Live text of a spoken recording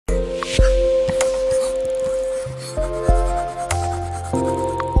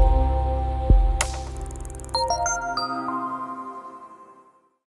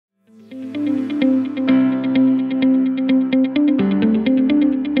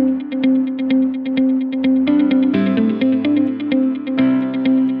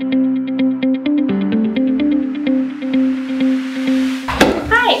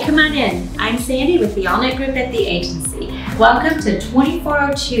Fit the Agency. Welcome to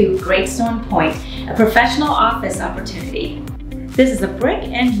 2402 Greatstone Point, a professional office opportunity. This is a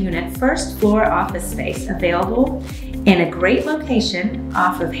brick-and unit first floor office space available in a great location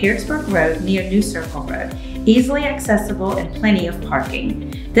off of Harrodsburg Road near New Circle Road, easily accessible and plenty of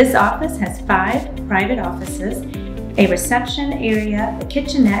parking. This office has 5 private offices, a reception area, a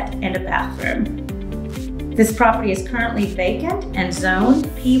kitchenette, and a bathroom. This property is currently vacant and zoned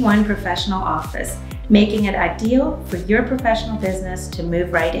P1 professional office, making it ideal for your professional business to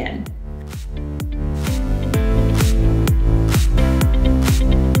move right in.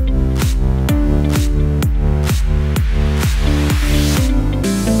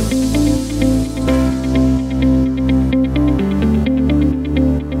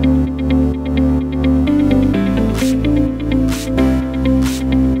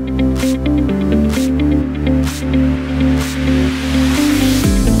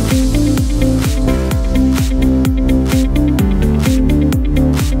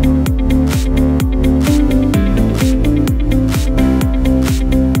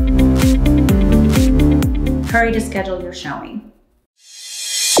 Hurry to schedule your showing.